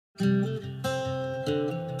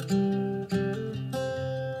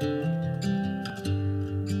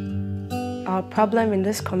Our problem in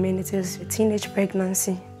this community is teenage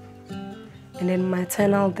pregnancy and then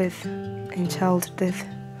maternal death and child death.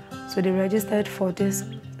 So they registered for this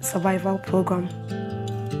survival program.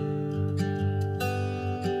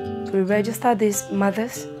 So we register these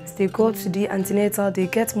mothers. They go to the antenatal, they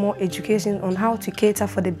get more education on how to cater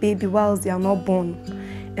for the baby whilst they are not born.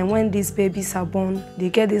 And when these babies are born, they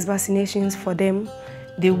get these vaccinations for them.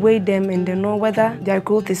 They weigh them and they know whether their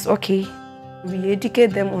growth is okay. We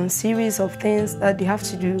educate them on series of things that they have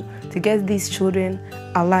to do to get these children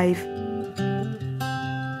alive.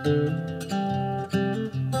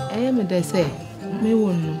 I am a say, me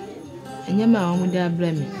won't, and your mom would have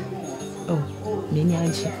blamed me. Oh,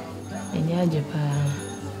 Minyaji, and Yaja.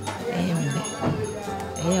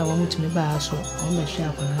 I want to be basso on the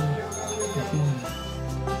shop.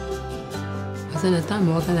 I said a time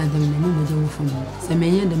walking at them in the middle for me. So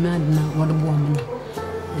many the man now what a woman.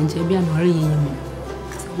 And Jabian worrying me.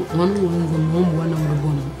 One was the mom, one of the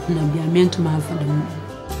woman, and I be a man to my father.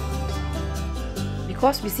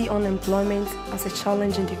 Because we see unemployment as a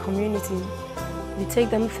challenge in the community, we take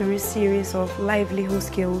them through a series of livelihood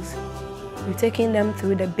skills. We're taking them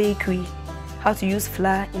through the bakery, how to use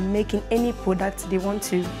flour in making any product they want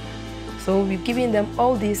to. So we've given them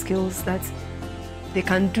all these skills that they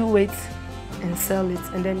can do it and sell it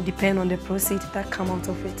and then depend on the proceeds that come out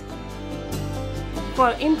of it.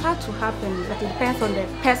 For impact to happen, that it depends on the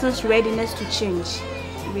person's readiness to change.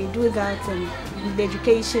 We do that and with the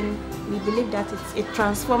education, we believe that it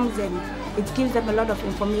transforms them. It gives them a lot of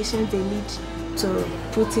information they need to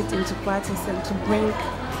put it into practice and to bring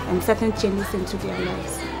certain changes into their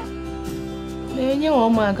lives. You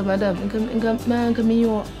want my madam, man, come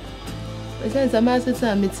you. Since a master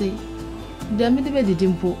samity, the middle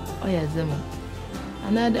dimple, or yes, them.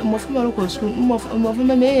 And I more from local school, more from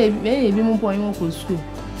may be more point local school.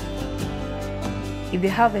 If they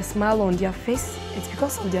have a smile on their face, it's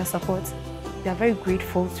because of their support. They are very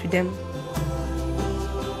grateful to them.